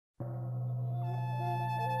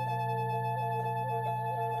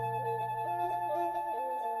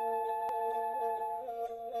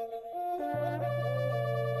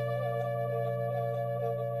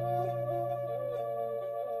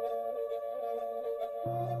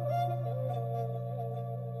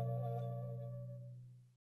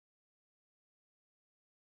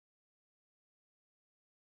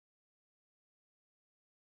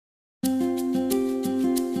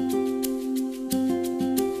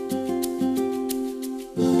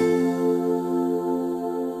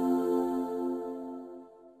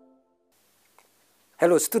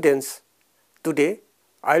Hello students, today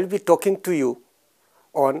I will be talking to you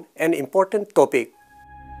on an important topic,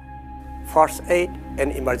 first aid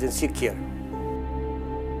and emergency care.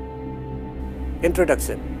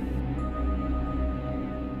 Introduction.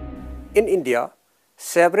 In India,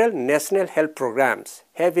 several national health programs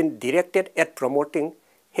have been directed at promoting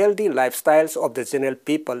healthy lifestyles of the general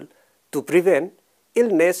people to prevent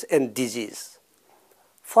illness and disease.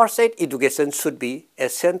 First aid education should be a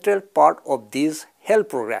central part of these health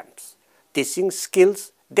programs, teaching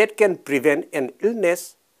skills that can prevent an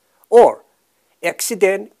illness or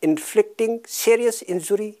accident inflicting serious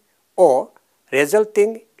injury or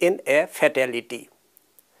resulting in a fatality.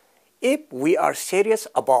 If we are serious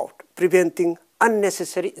about preventing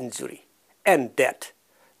unnecessary injury and death,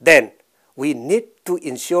 then we need to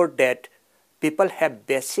ensure that people have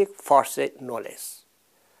basic first aid knowledge.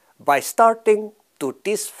 By starting to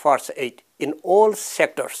teach first aid in all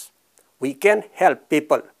sectors, we can help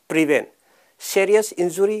people prevent serious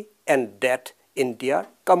injury and death in their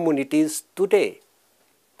communities today.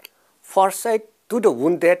 First aid to the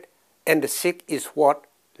wounded and the sick is what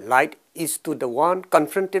light is to the one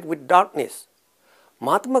confronted with darkness.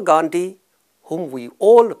 Mahatma Gandhi, whom we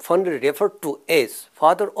all fondly refer to as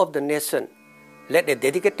Father of the Nation, led a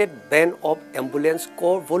dedicated band of ambulance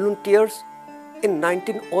corps volunteers in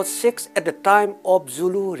 1906 at the time of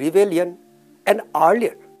Zulu rebellion and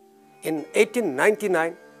earlier in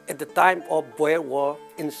 1899 at the time of Boer War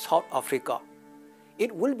in South Africa.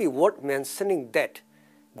 It will be worth mentioning that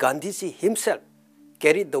Gandhiji himself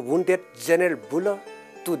carried the wounded General Buller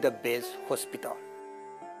to the base hospital.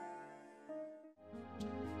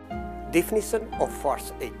 Definition of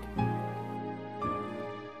first aid.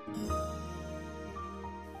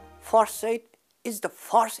 First aid is the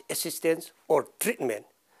first assistance or treatment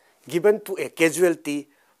given to a casualty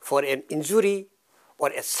for an injury or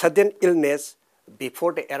a sudden illness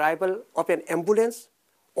before the arrival of an ambulance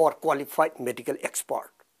or qualified medical expert.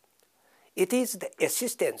 It is the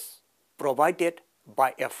assistance provided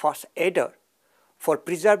by a first aider for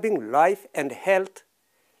preserving life and health,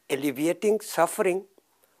 alleviating suffering,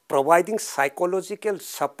 providing psychological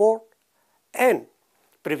support, and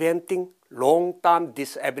preventing long-term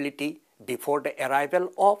disability before the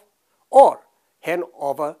arrival of or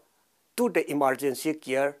handover to the emergency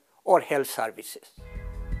care or health services.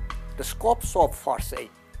 The scopes of first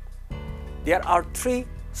aid. There are three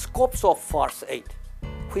scopes of first aid,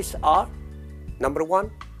 which are: number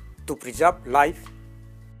one, to preserve life.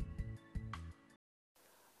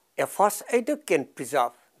 A first aider can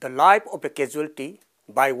preserve the life of a casualty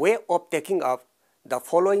by way of taking up the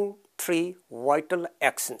following three vital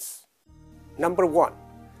actions. Number one,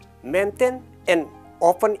 maintain an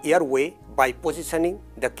open airway by positioning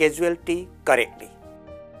the casualty correctly.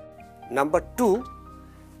 Number two,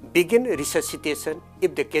 begin resuscitation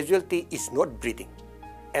if the casualty is not breathing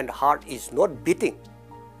and heart is not beating,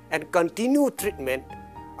 and continue treatment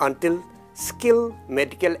until skilled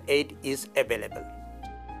medical aid is available.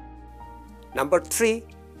 Number three,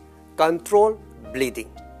 control bleeding.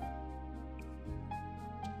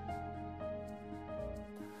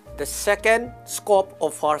 The second scope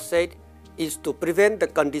of first aid is to prevent the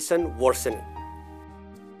condition worsening.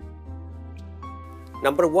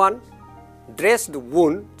 Number one, dress the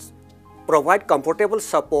wounds, provide comfortable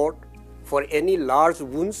support for any large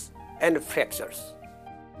wounds and fractures.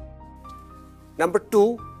 Number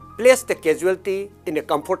two, place the casualty in a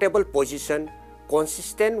comfortable position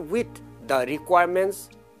consistent with the requirements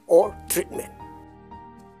or treatment.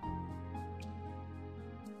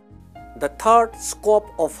 The third scope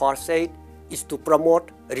of first aid is to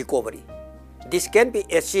promote recovery. This can be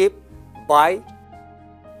achieved by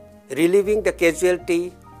relieving the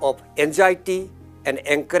casualty of anxiety and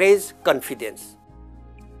encourage confidence.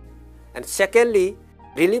 And secondly,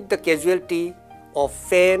 relieve the casualty of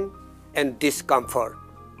pain and discomfort.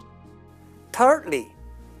 Thirdly,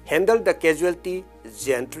 handle the casualty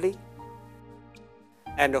gently.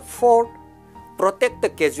 And fourth, protect the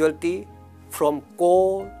casualty from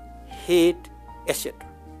cold, heat, etc.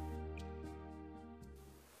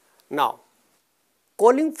 Now,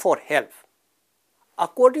 calling for help.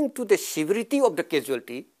 According to the severity of the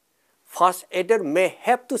casualty, first aider may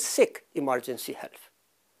have to seek emergency help.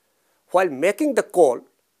 While making the call,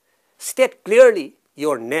 state clearly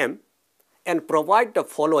your name and provide the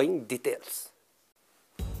following details.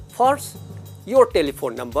 First, your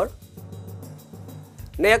telephone number.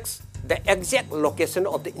 Next, the exact location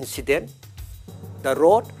of the incident, the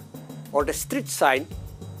road or the street sign,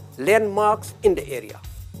 landmarks in the area,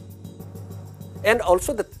 and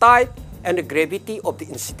also the type and the gravity of the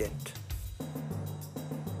incident.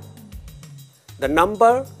 The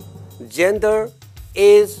number, gender,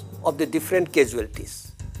 age of the different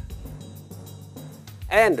casualties,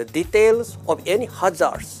 and details of any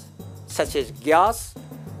hazards such as gas,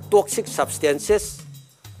 toxic substances,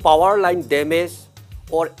 power line damage,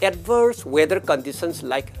 or adverse weather conditions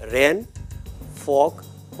like rain, fog,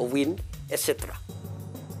 wind, etc.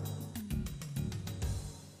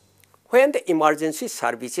 When the emergency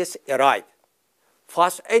services arrive,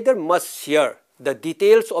 first aider must share the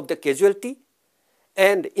details of the casualty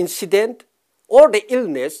and incident or the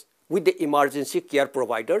illness with the emergency care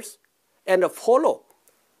providers and follow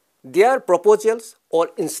their proposals or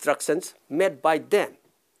instructions made by them.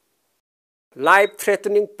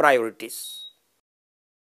 Life-threatening priorities.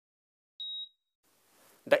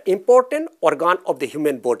 The important organ of the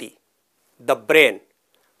human body, the brain,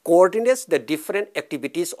 coordinates the different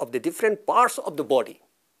activities of the different parts of the body.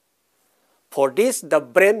 For this, the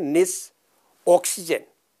brain needs oxygen,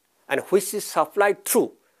 and which is supplied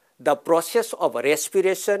through the process of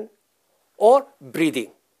respiration or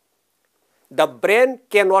breathing. The brain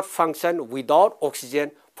cannot function without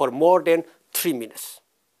oxygen for more than 3 minutes.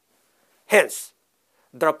 Hence,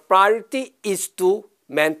 the priority is to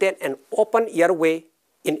maintain an open airway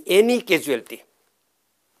in any casualty,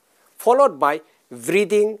 followed by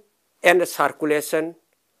breathing and circulation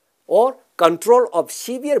or control of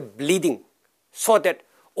severe bleeding so that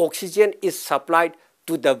oxygen is supplied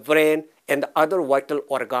to the brain and other vital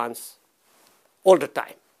organs all the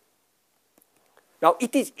time. Now,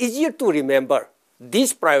 it is easier to remember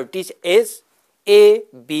these priorities as A,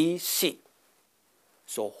 B, C.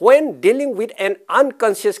 So, when dealing with an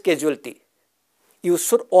unconscious casualty, you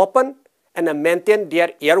should open and maintain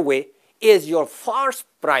their airway as your first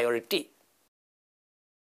priority.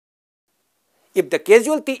 If the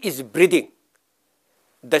casualty is breathing,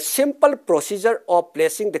 the simple procedure of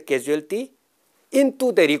placing the casualty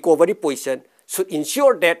into the recovery position should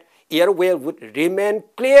ensure that airway would remain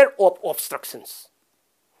clear of obstructions.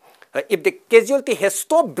 If the casualty has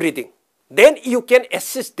stopped breathing, then you can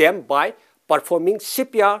assist them by performing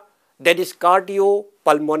CPR, that is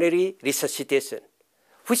cardiopulmonary resuscitation,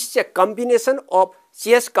 which is a combination of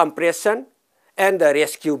chest compression and the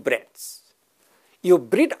rescue breaths. You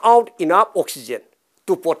breathe out enough oxygen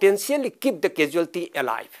to potentially keep the casualty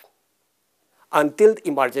alive until the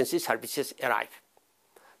emergency services arrive.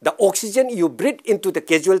 The oxygen you breathe into the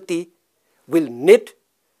casualty will need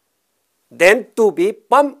then to be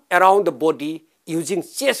pumped around the body using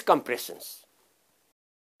chest compressions.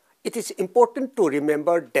 It is important to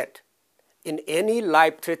remember that in any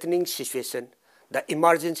life-threatening situation, the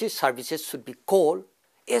emergency services should be called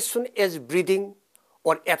as soon as breathing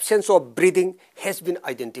or absence of breathing has been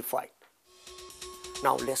identified.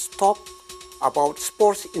 Now let's talk about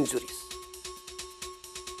sports injuries.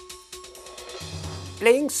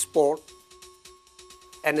 Playing sport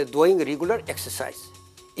and doing regular exercise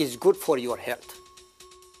is good for your health,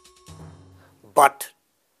 but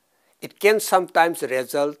it can sometimes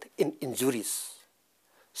result in injuries.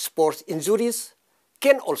 Sports injuries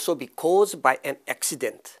can also be caused by an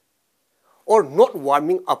accident or not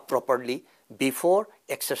warming up properly before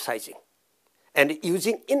exercising and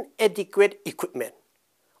using inadequate equipment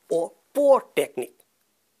or poor technique.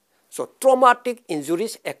 So traumatic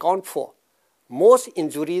injuries account for most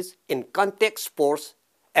injuries in contact sports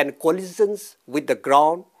and collisions with the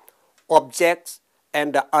ground, objects,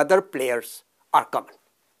 and the other players are common.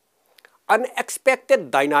 Unexpected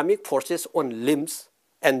dynamic forces on limbs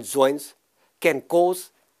and joints can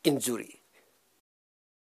cause injury.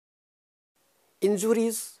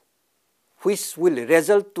 Injuries which will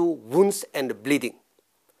result to wounds and bleeding.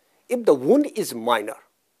 If the wound is minor,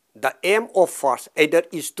 the aim of first aider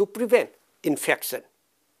is to prevent infection.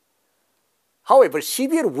 However,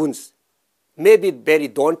 severe wounds may be very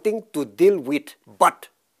daunting to deal with, but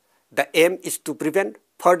the aim is to prevent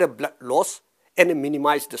further blood loss and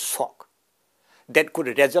minimize the shock that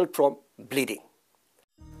could result from bleeding.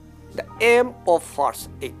 The aim of first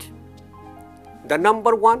aid. The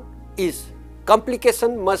number one is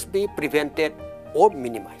complication must be prevented or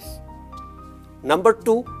minimized. Number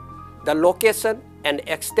two, the location and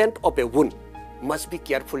extent of a wound must be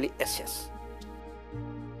carefully assessed.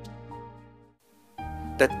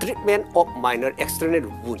 The treatment of minor external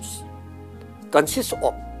wounds consists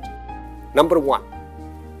of: number one,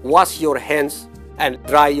 wash your hands and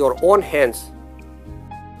dry your own hands.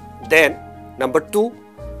 Then, number two,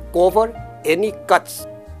 cover any cuts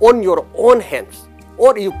on your own hands,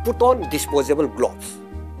 or you put on disposable gloves.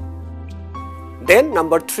 Then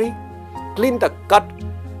number three, clean the cut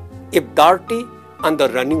if dirty under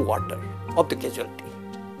running water of the casualty.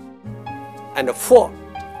 And four,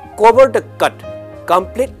 cover the cut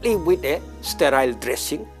completely with a sterile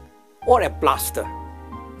dressing or a plaster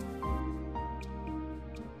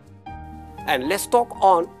And let's talk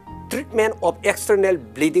on treatment of external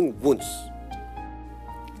bleeding wounds.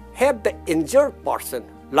 Have the injured person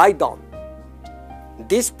lie down.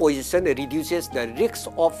 This position reduces the risk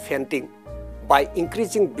of fainting by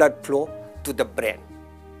increasing blood flow to the brain.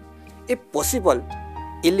 If possible,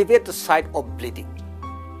 elevate the site of bleeding.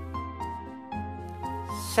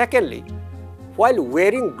 Secondly, while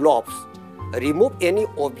wearing gloves, remove any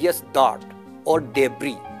obvious dirt or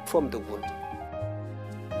debris from the wound.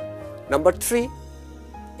 Number 3,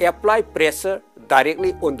 apply pressure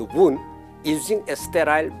directly on the wound using a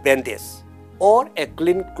sterile bandage or a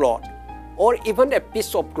clean cloth or even a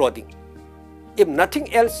piece of clothing. If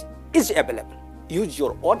nothing else is available, use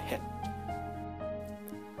your own hand.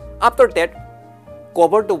 After that,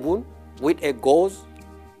 cover the wound with a gauze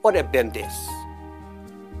or a bandage.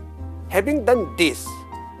 Having done this,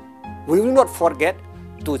 we will not forget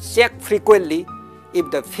to check frequently if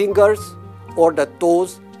the fingers or the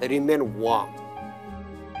toes remain warm.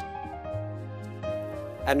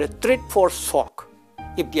 And treat for shock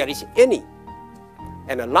if there is any.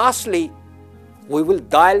 And lastly, we will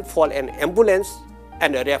dial for an ambulance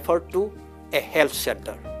and refer to a health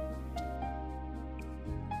center.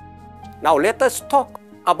 Now let us talk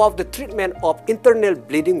about the treatment of internal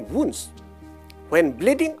bleeding wounds. When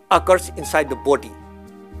bleeding occurs inside the body,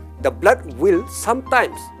 the blood will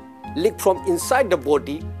sometimes leak from inside the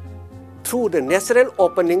body through the natural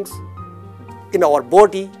openings in our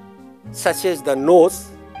body, such as the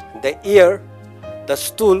nose, the ear, the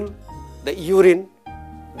stool, the urine,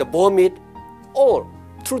 the vomit, or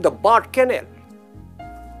through the Bart canal.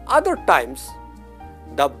 Other times,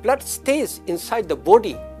 the blood stays inside the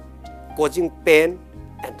body, causing pain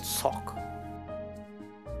and shock.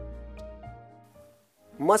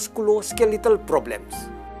 Musculoskeletal problems.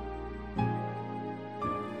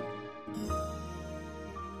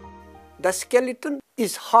 The skeleton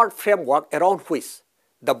is hard framework around which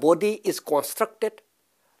the body is constructed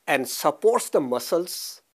and supports the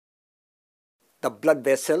muscles, the blood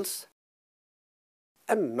vessels,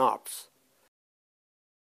 and nerves,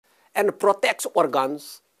 and protects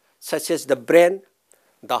organs such as the brain,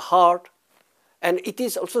 the heart, and it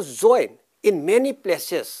is also joined in many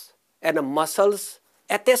places, and the muscles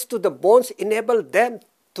attached to the bones enable them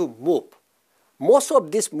to move. Most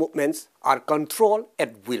of these movements are controlled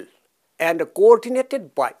at will and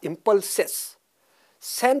coordinated by impulses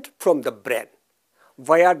sent from the brain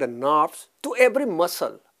via the nerves to every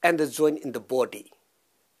muscle and the joint in the body.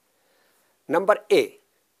 Number A,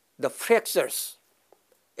 the fractures.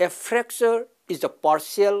 A fracture is a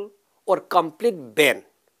partial or complete bend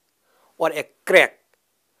or a crack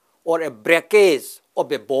or a breakage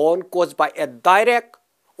of a bone caused by a direct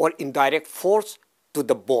or indirect force to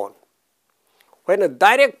the bone. When a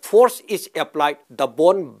direct force is applied, the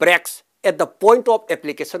bone breaks at the point of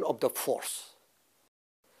application of the force.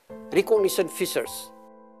 Recognition features.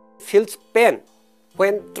 Feels pain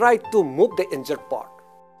when try to move the injured part.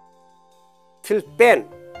 Feel pain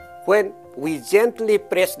when we gently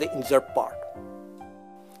press the injured part.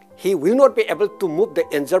 He will not be able to move the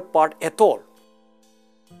injured part at all.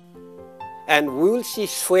 And we will see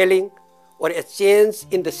swelling or a change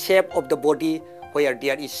in the shape of the body where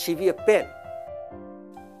there is severe pain.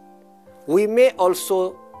 We may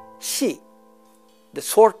also see the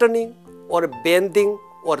shortening or bending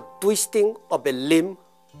or twisting of a limb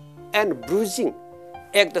and bruising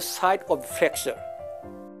at the site of fracture.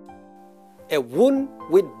 A wound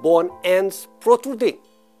with bone ends protruding,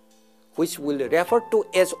 which we will refer to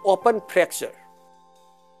as open fracture.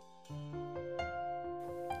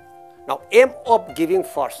 Now, aim of giving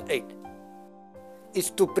first aid is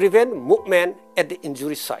to prevent movement at the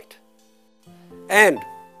injury site and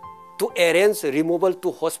to arrange removal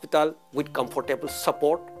to hospital with comfortable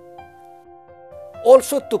support.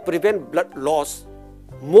 Also to prevent blood loss,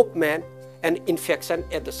 movement, and infection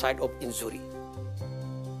at the site of injury.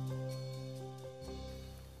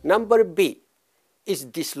 Number B is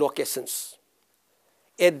dislocations.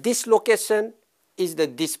 A dislocation is the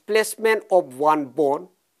displacement of one bone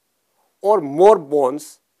or more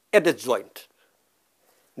bones at the joint.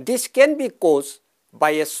 This can be caused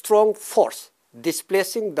by a strong force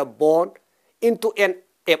displacing the bone into an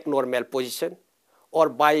abnormal position or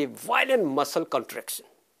by violent muscle contraction.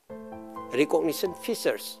 Recognition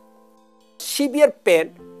features. Severe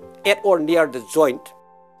pain at or near the joint,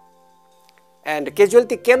 and the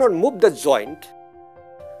casualty cannot move the joint.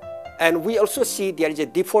 And we also see there is a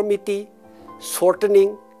deformity,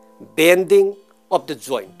 shortening, bending of the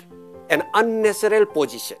joint, an unnatural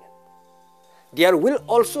position. There will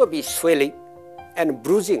also be swelling and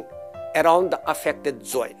bruising around the affected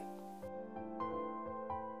joint.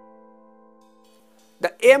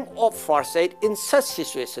 The aim of first aid in such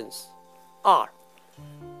situations are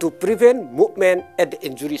to prevent movement at the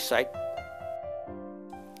injury site.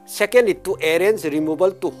 Secondly, to arrange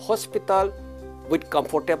removal to hospital with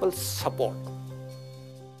comfortable support.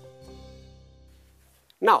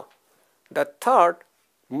 Now, the third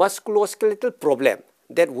musculoskeletal problem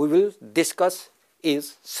that we will discuss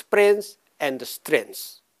is sprains and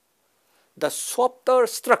strains. The softer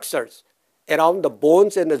structures around the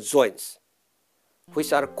bones and the joints,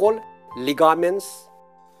 which are called ligaments,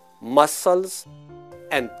 muscles,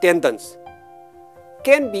 and tendons,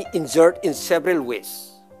 can be injured in several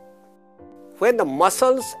ways. When the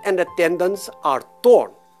muscles and the tendons are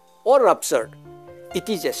torn or ruptured, it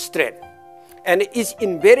is a strain and is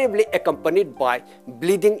invariably accompanied by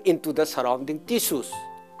bleeding into the surrounding tissues,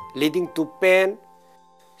 leading to pain,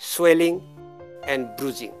 swelling, and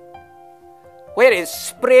bruising. Whereas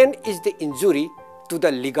sprain is the injury to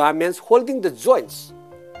the ligaments holding the joints.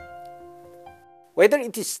 Whether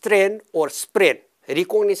it is strain or sprain,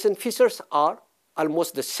 recognition features are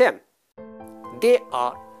almost the same. They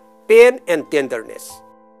are pain and tenderness,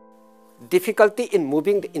 difficulty in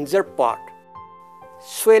moving the injured part,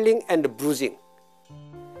 swelling and bruising,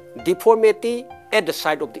 deformity at the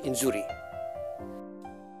site of the injury.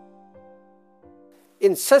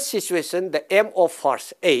 In such situation, the aim of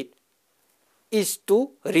first aid is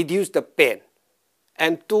to reduce the pain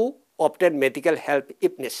and to obtain medical help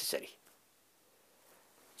if necessary.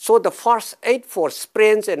 So the first aid for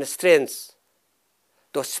sprains and strains.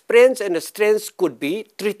 The sprains and strains could be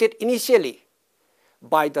treated initially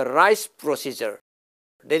by the RICE procedure.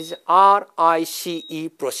 That is RICE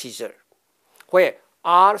procedure, where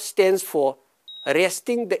R stands for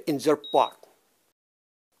resting the injured part.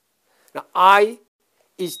 Now I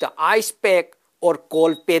is the ice pack or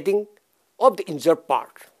cold padding of the injured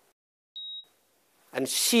part. And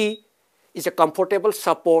C is a comfortable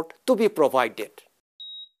support to be provided,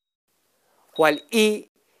 while E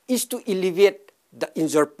is to alleviate the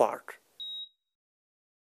injured part.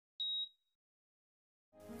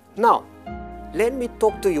 Now, let me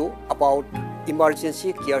talk to you about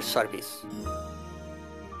emergency care service.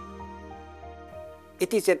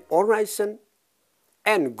 It is an organization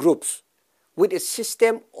and groups with a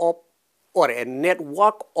system of or a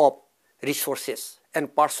network of resources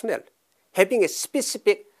and personnel having a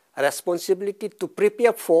specific responsibility to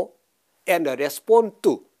prepare for and respond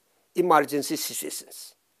to emergency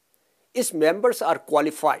situations. Its members are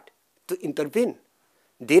qualified to intervene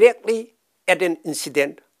directly at an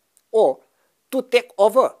incident or to take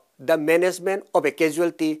over the management of a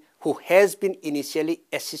casualty who has been initially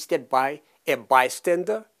assisted by a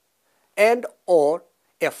bystander and or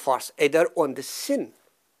a first aider on the scene.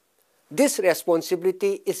 This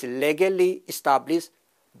responsibility is legally established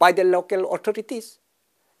by the local authorities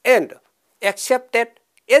and accepted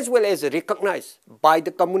as well as recognized by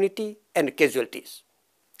the community and casualties.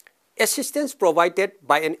 Assistance provided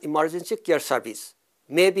by an emergency care service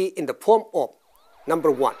may be in the form of, number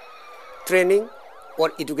 1, training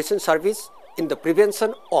or education service in the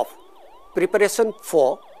prevention of, preparation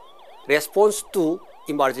for, response to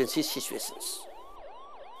emergency situations.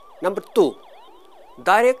 Number 2,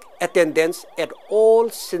 direct attendance at all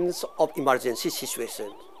scenes of emergency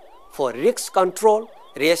situations for risk control,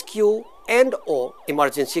 rescue, and or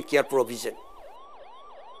emergency care provision.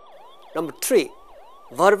 Number 3,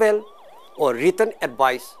 verbal or written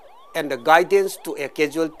advice and the guidance to a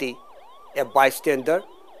casualty, a bystander,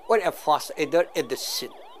 or a first aider at the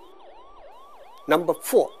scene. Number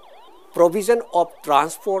 4, provision of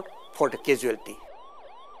transport for the casualty.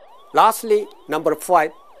 Lastly, number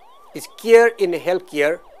 5 is care in a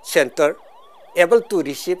healthcare center able to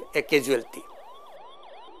receive a casualty.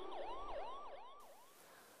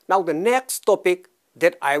 Now the next topic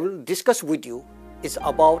that I will discuss with you is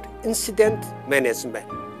about incident management.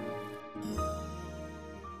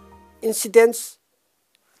 Incidents,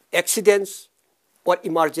 accidents, or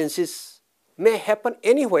emergencies may happen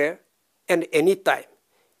anywhere and anytime,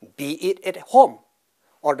 be it at home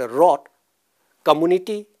or the road,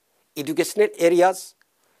 community, educational areas,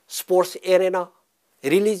 sports arena,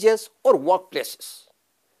 religious or workplaces.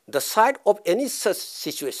 The site of any such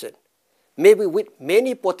situation may be with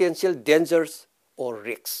many potential dangers or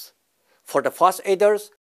risks for the first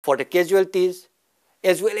aiders, for the casualties,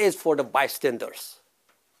 as well as for the bystanders.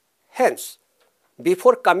 Hence,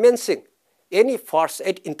 before commencing any first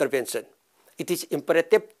aid intervention, it is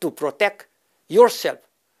imperative to protect yourself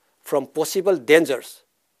from possible dangers,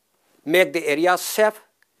 make the area safe,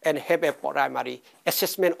 and have a primary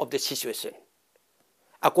assessment of the situation.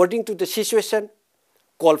 According to the situation,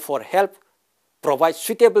 call for help, provide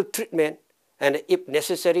suitable treatment, and if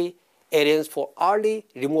necessary, arrange for early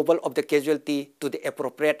removal of the casualty to the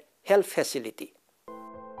appropriate health facility.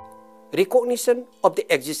 Recognition of the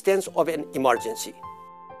existence of an emergency.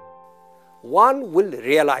 One will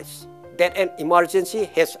realize that an emergency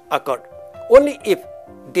has occurred only if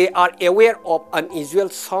they are aware of unusual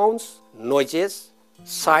sounds, noises,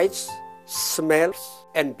 sights, smells,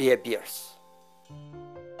 and behaviors.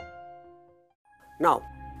 Now,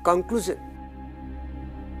 conclusion.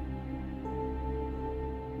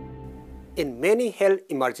 In many health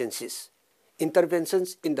emergencies,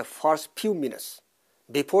 interventions in the first few minutes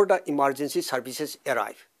before the emergency services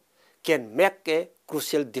arrive can make a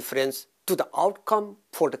crucial difference to the outcome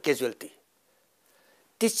for the casualty.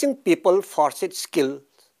 Teaching people first aid skills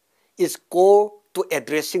is core to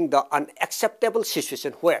addressing the unacceptable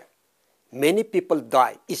situation where many people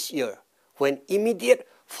die each year when immediate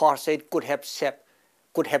first aid could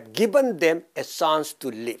have given them a chance to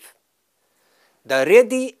live. The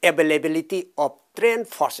ready availability of trained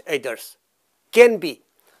first aiders can be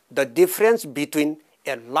the difference between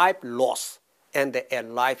a life lost and a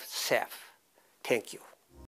life saved. Thank you.